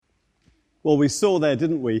Well, we saw there,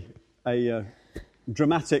 didn't we, a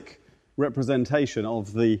dramatic representation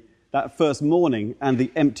of that first morning and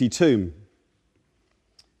the empty tomb.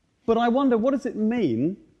 But I wonder, what does it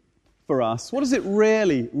mean for us? What does it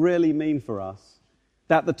really, really mean for us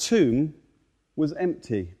that the tomb was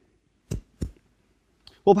empty?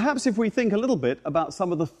 Well, perhaps if we think a little bit about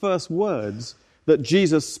some of the first words that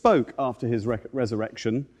Jesus spoke after his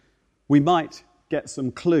resurrection, we might get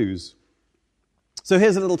some clues. So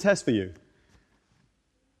here's a little test for you.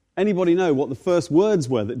 Anybody know what the first words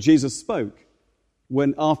were that Jesus spoke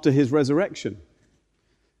after his resurrection?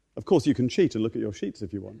 Of course, you can cheat and look at your sheets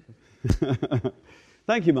if you want.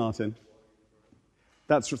 Thank you, Martin.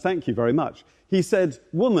 Thank you very much. He said,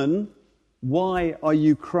 "Woman, why are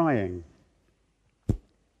you crying?"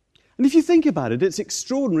 And if you think about it, it's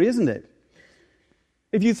extraordinary, isn't it?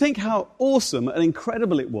 If you think how awesome and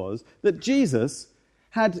incredible it was that Jesus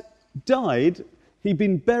had died, he'd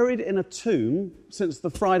been buried in a tomb since the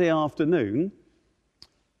Friday afternoon,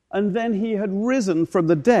 and then he had risen from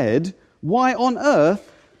the dead, why on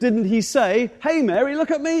earth didn't he say, "Hey Mary,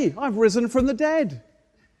 look at me, I've risen from the dead"?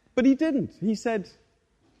 But he didn't. He said,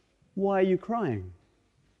 "Why are you crying?"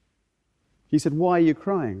 He said, "Why are you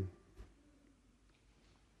crying?"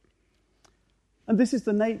 And this is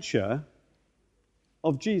the nature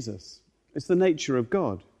of Jesus. It's the nature of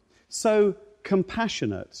God. So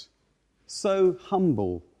compassionate, so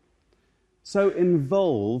humble, so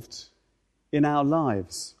involved in our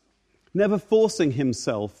lives, never forcing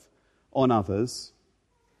himself on others,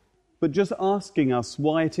 but just asking us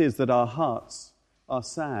why it is that our hearts are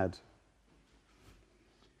sad.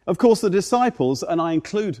 Of course, the disciples, and I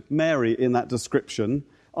include Mary in that description,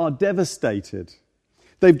 are devastated.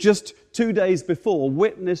 They've just 2 days before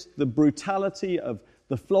witnessed the brutality of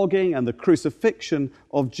the flogging and the crucifixion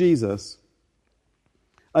of Jesus.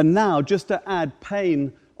 And now, just to add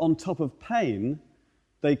pain on top of pain,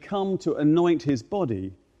 they come to anoint his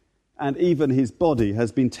body, and even his body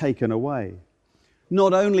has been taken away.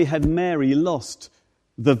 Not only had Mary lost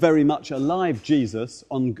the very much alive Jesus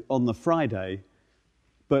on the Friday,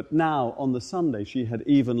 but now on the Sunday she had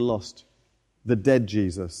even lost the dead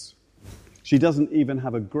Jesus. She doesn't even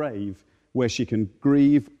have a grave where she can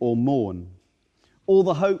grieve or mourn. All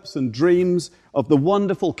the hopes and dreams of the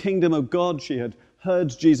wonderful kingdom of God she had heard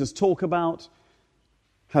Jesus talk about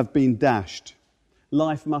have been dashed.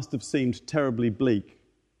 Life must have seemed terribly bleak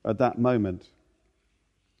at that moment.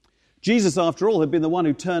 Jesus, after all, had been the one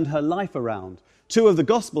who turned her life around. 2 of the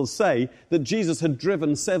Gospels say that Jesus had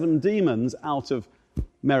driven 7 demons out of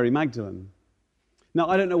Mary Magdalene. Now,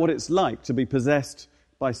 I don't know what it's like to be possessed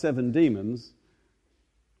by 7 demons,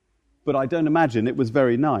 but I don't imagine it was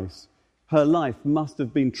very nice. Her life must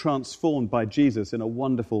have been transformed by Jesus in a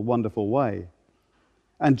wonderful, wonderful way.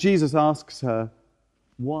 And Jesus asks her,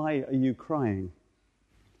 "Why are you crying?"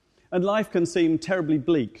 And life can seem terribly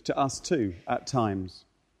bleak to us too at times.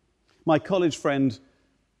 My college friend,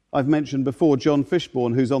 I've mentioned before, John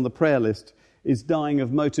Fishbourne, who's on the prayer list, is dying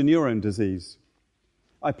of motor neurone disease.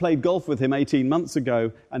 I played golf with him 18 months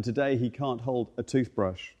ago, and today he can't hold a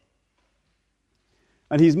toothbrush.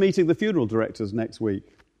 And he's meeting the funeral directors next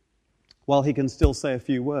week, while he can still say a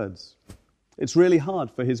few words. It's really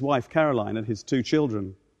hard for his wife, Caroline, and his 2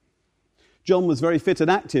 children. John was very fit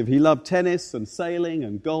and active. He loved tennis and sailing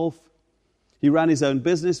and golf. He ran his own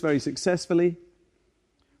business very successfully.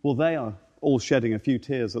 Well, they are all shedding a few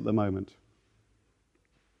tears at the moment.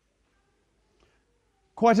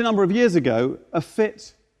 Quite a number of years ago, a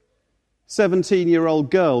fit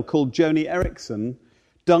 17-year-old girl called Joni Erickson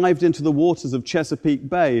dived into the waters of Chesapeake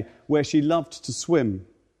Bay, where she loved to swim.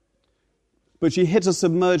 But she hit a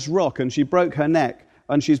submerged rock and she broke her neck,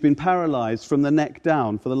 and she's been paralyzed from the neck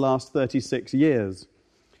down for the last 36 years.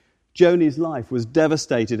 Joni's life was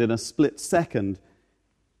devastated in a split second,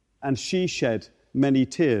 and she shed many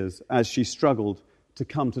tears as she struggled to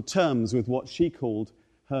come to terms with what she called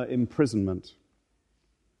her imprisonment.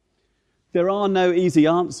 There are no easy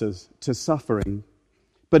answers to suffering,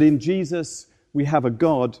 but in Jesus we have a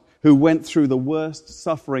God who went through the worst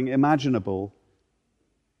suffering imaginable.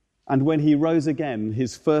 And when he rose again,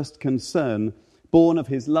 his first concern, born of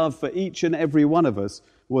his love for each and every one of us,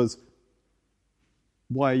 was,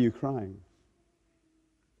 "Why are you crying?"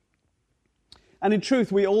 And in truth,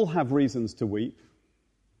 we all have reasons to weep.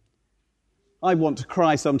 I want to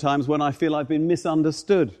cry sometimes when I feel I've been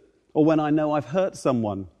misunderstood, or when I know I've hurt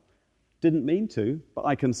someone. Didn't mean to, but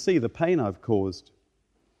I can see the pain I've caused.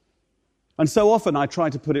 And so often I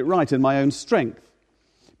try to put it right in my own strength.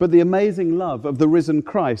 But the amazing love of the risen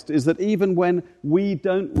Christ is that even when we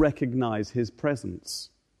don't recognize his presence,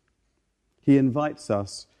 he invites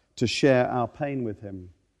us to share our pain with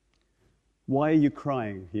him. Why are you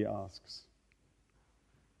crying? He asks.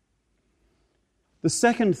 The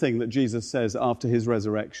second thing that Jesus says after his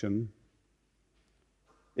resurrection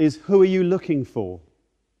is, who are you looking for?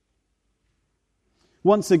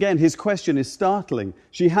 Once again, his question is startling.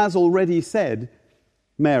 She has already said,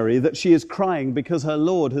 Mary, that she is crying because her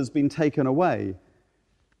Lord has been taken away.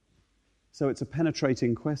 So it's a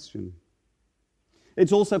penetrating question.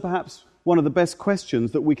 It's also perhaps one of the best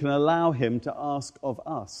questions that we can allow him to ask of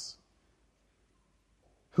us.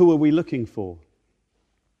 Who are we looking for?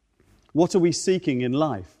 What are we seeking in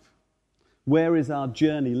life? Where is our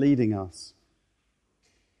journey leading us?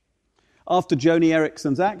 After Joni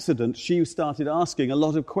Eareckson's accident, she started asking a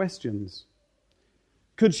lot of questions.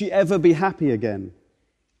 Could she ever be happy again?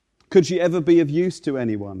 Could she ever be of use to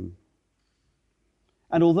anyone?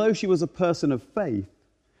 And although she was a person of faith,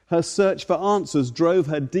 her search for answers drove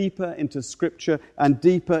her deeper into Scripture and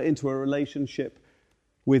deeper into a relationship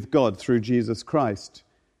with God through Jesus Christ.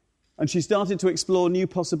 And she started to explore new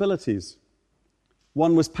possibilities.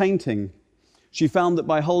 One was painting. She found that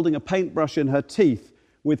by holding a paintbrush in her teeth,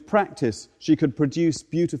 with practice, she could produce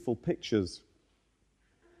beautiful pictures.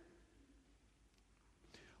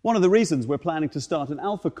 One of the reasons we're planning to start an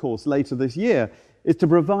Alpha course later this year is to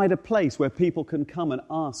provide a place where people can come and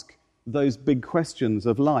ask those big questions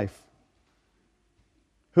of life.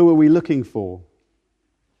 Who are we looking for?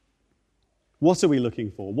 What are we looking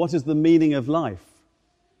for? What is the meaning of life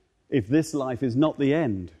if this life is not the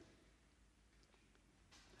end?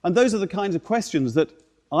 And those are the kinds of questions that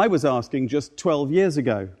I was asking just 12 years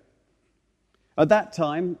ago. At that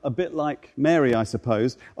time, a bit like Mary, I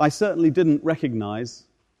suppose, I certainly didn't recognize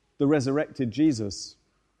the resurrected Jesus.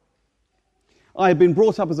 I had been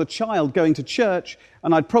brought up as a child going to church,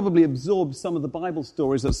 and I'd probably absorbed some of the Bible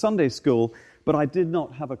stories at Sunday school, but I did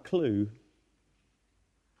not have a clue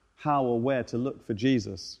how or where to look for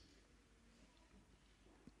Jesus.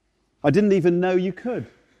 I didn't even know you could.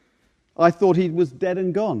 I thought he was dead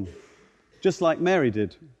and gone, just like Mary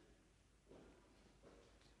did.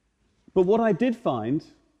 But what I did find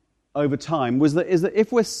over time is that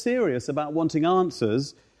if we're serious about wanting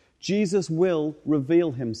answers, Jesus will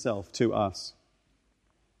reveal himself to us.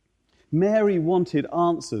 Mary wanted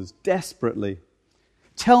answers desperately.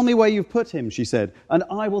 Tell me where you've put him, she said, and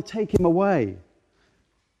I will take him away.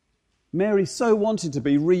 Mary so wanted to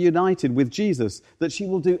be reunited with Jesus that she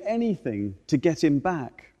will do anything to get him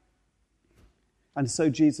back. And so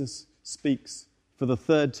Jesus speaks for the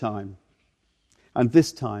third time. And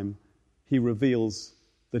this time, he reveals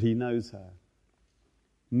that he knows her.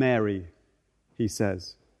 Mary, he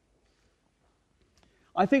says.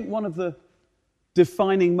 I think one of the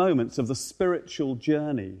defining moments of the spiritual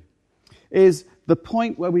journey is the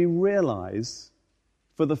point where we realize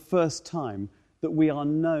for the first time that we are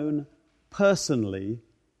known personally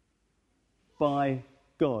by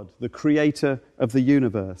God, the creator of the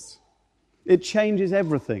universe. It changes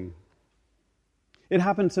everything. It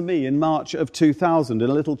happened to me in March of 2000 in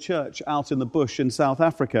a little church out in the bush in South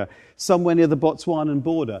Africa, somewhere near the Botswanan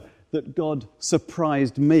border, that God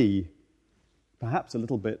surprised me, perhaps a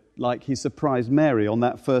little bit like he surprised Mary on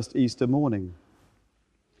that first Easter morning.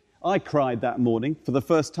 I cried that morning for the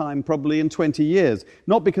first time probably in 20 years,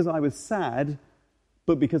 not because I was sad,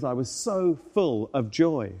 but because I was so full of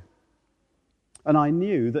joy. And I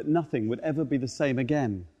knew that nothing would ever be the same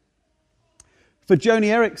again. For Joni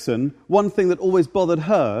Eareckson, one thing that always bothered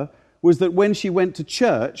her was that when she went to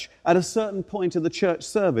church, at a certain point in the church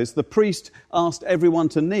service, the priest asked everyone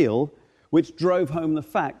to kneel, which drove home the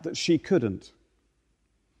fact that she couldn't.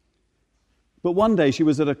 But one day she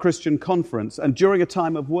was at a Christian conference, and during a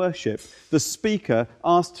time of worship, the speaker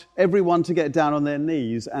asked everyone to get down on their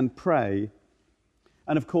knees and pray.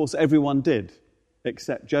 And of course, everyone did,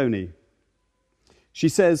 except Joni. She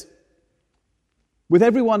says, with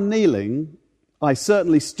everyone kneeling, I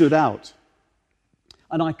certainly stood out,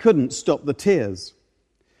 and I couldn't stop the tears.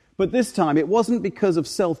 But this time, it wasn't because of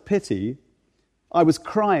self-pity. I was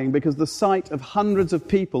crying because the sight of hundreds of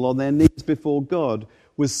people on their knees before God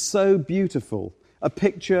was so beautiful, a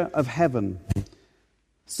picture of heaven.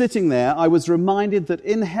 Sitting there, I was reminded that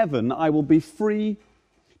in heaven I will be free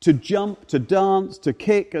to jump, to dance, to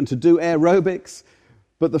kick, and to do aerobics.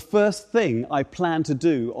 But the first thing I plan to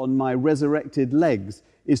do on my resurrected legs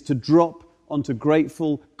is to drop onto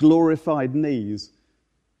grateful, glorified knees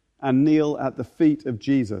and kneel at the feet of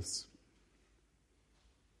Jesus.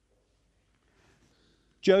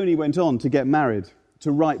 Joni went on to get married,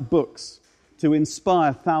 to write books, to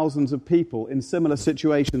inspire thousands of people in similar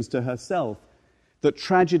situations to herself, that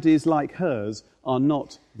tragedies like hers are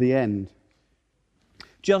not the end.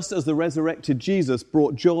 Just as the resurrected Jesus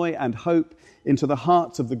brought joy and hope into the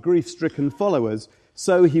hearts of the grief-stricken followers,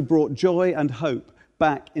 so he brought joy and hope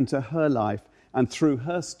back into her life and through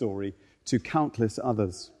her story to countless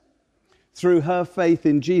others. Through her faith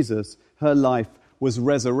in Jesus, her life was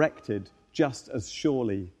resurrected just as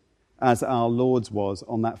surely as our Lord's was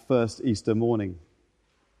on that first Easter morning.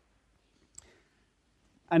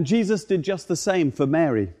 And Jesus did just the same for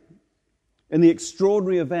Mary. In the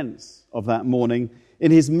extraordinary events of that morning,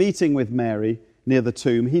 in his meeting with Mary near the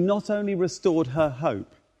tomb, he not only restored her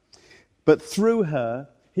hope, but through her,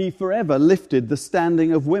 he forever lifted the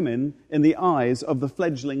standing of women in the eyes of the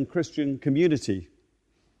fledgling Christian community.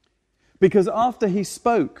 Because after he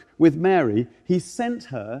spoke with Mary, he sent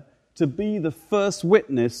her to be the first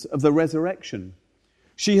witness of the resurrection.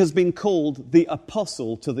 She has been called the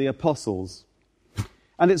apostle to the apostles.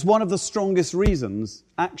 And it's one of the strongest reasons,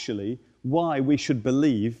 actually, why we should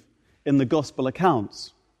believe in the gospel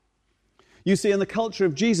accounts. You see, in the culture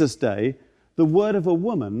of Jesus' day, the word of a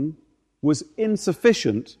woman was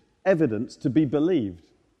insufficient evidence to be believed.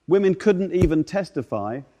 Women couldn't even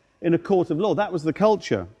testify in a court of law. That was the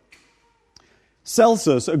culture.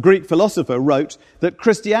 Celsus, a Greek philosopher, wrote that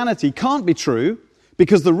Christianity can't be true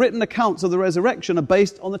because the written accounts of the resurrection are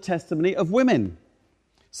based on the testimony of women.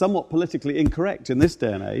 Somewhat politically incorrect in this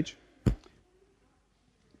day and age.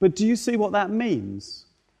 But do you see what that means?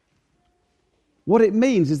 What it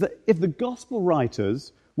means is that if the gospel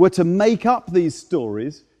writers were to make up these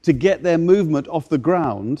stories to get their movement off the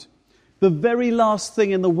ground, the very last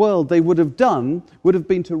thing in the world they would have done would have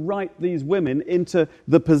been to write these women into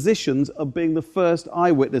the positions of being the first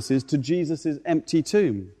eyewitnesses to Jesus' empty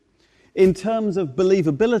tomb. In terms of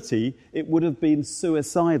believability, it would have been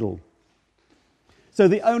suicidal. So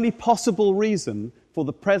the only possible reason for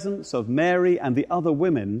the presence of Mary and the other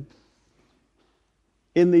women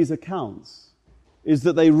in these accounts is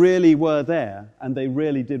that they really were there and they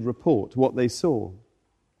really did report what they saw.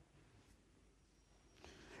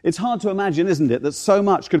 It's hard to imagine, isn't it, that so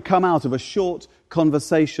much could come out of a short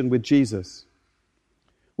conversation with Jesus.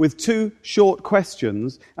 With 2 short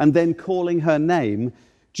questions and then calling her name,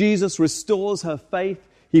 Jesus restores her faith,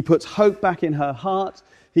 he puts hope back in her heart,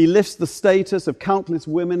 he lifts the status of countless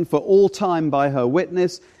women for all time by her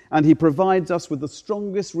witness, and he provides us with the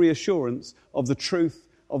strongest reassurance of the truth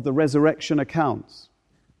of the resurrection accounts.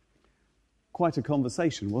 Quite a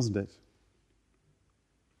conversation, wasn't it?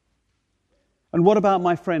 And what about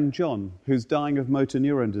my friend John, who's dying of motor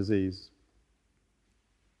neuron disease?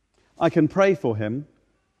 I can pray for him.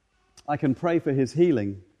 I can pray for his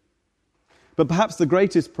healing. But perhaps the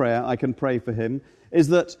greatest prayer I can pray for him is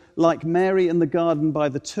that, like Mary in the garden by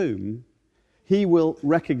the tomb, he will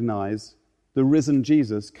recognize the risen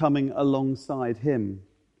Jesus coming alongside him,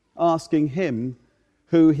 asking him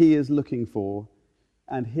who he is looking for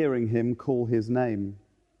and hearing him call his name.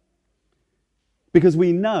 Because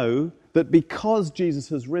we know that because Jesus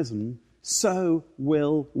has risen, so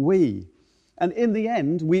will we. And in the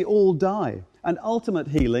end, we all die. And ultimate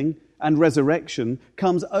healing and resurrection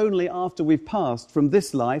comes only after we've passed from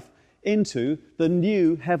this life into the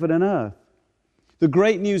new heaven and earth. The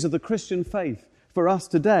great news of the Christian faith for us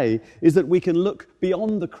today is that we can look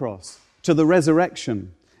beyond the cross to the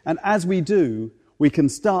resurrection. And as we do, we can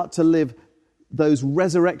start to live those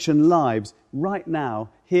resurrection lives right now,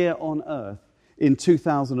 here on earth, in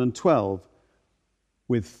 2012,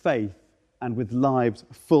 with faith and with lives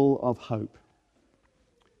full of hope.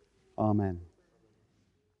 Amen.